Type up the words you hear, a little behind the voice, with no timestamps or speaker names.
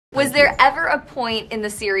Was there ever a point in the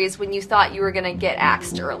series when you thought you were gonna get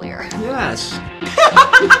axed earlier? Yes.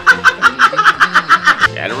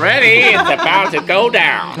 Get ready, it's about to go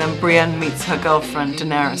down. And then Brienne meets her girlfriend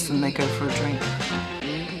Daenerys and they go for a drink.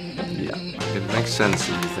 Yeah, it makes sense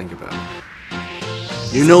if you think about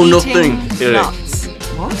it. You know nothing. Nuts.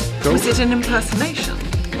 What? Was it an impersonation?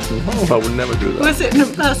 No, I would never do that. Was it an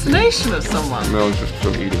impersonation of someone? No, it's just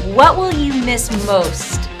from eating. What will you miss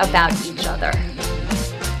most about each other?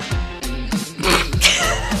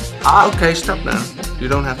 Okay, stop now. You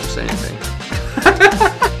don't have to say anything.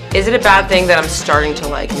 Is it a bad thing that I'm starting to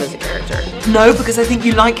like him as a character? No, because I think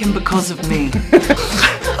you like him because of me.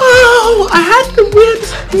 Oh, I had the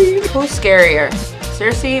weirdest thing. Who's scarier,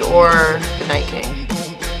 Cersei or the Night King?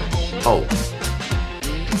 Oh.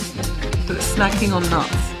 Snacking on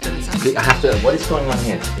nuts. Okay, I have to. What is going on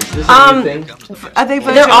here? Is this a new thing? Are they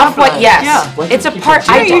They're off-white. Yes. Yeah. It's a part.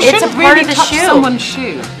 It's a part of the touch shoe. Someone's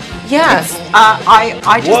shoe. Yes.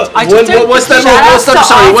 I just what's that?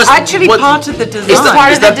 Sorry, actually part of the design. It's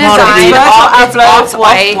part of the design. It's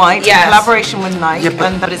off-white. Yes. Collaboration with Nike, Yeah,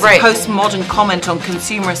 and that is a postmodern comment on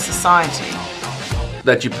consumer society.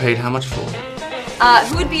 That you paid how much for?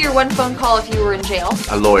 Who would be your one phone call if you were in jail?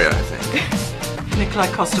 A lawyer, I think.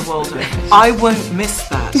 Nikolaj Coster-Waldau. I won't miss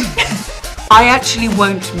that. I actually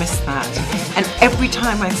won't miss that. And every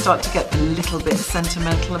time I start to get a little bit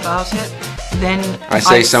sentimental about it, then I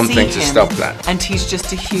say see something to him, stop that. And he's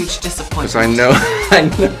just a huge disappointment. Because I know.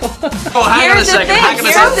 Oh, hang on a second.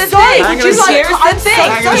 Here's the thing.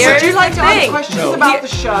 Would you like to ask questions about the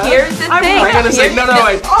show? Here's the thing. Hang on a second. No,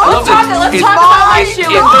 wait. Let's talk about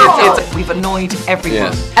the show. We've annoyed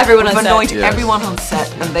everyone. Yes. Everyone on We've set. annoyed Yes. everyone on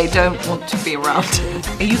set, and they don't want to be around.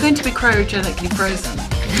 Are you going to be cryogenically frozen?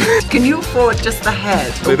 Can you afford just the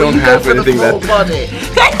head? They or will don't you have go for anything the full that- body.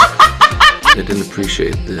 I didn't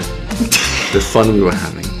appreciate the fun we were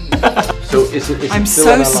having. So is it I'm still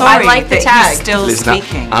so on our sorry I like the that tag. he's still Listen,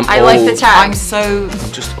 speaking. I like the tag. I'm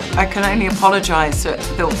just old. I can only apologise for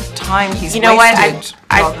the time he's You know what? wasted.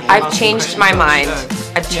 I've changed my mind.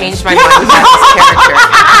 I've changed my mind about this character.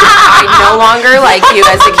 I no longer like you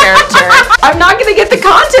as a character. I'm not going to get the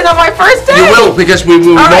content on my first day. You will, because we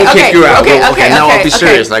won't right, kick okay, you out. okay, Now I'll okay, be okay.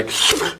 serious. Like.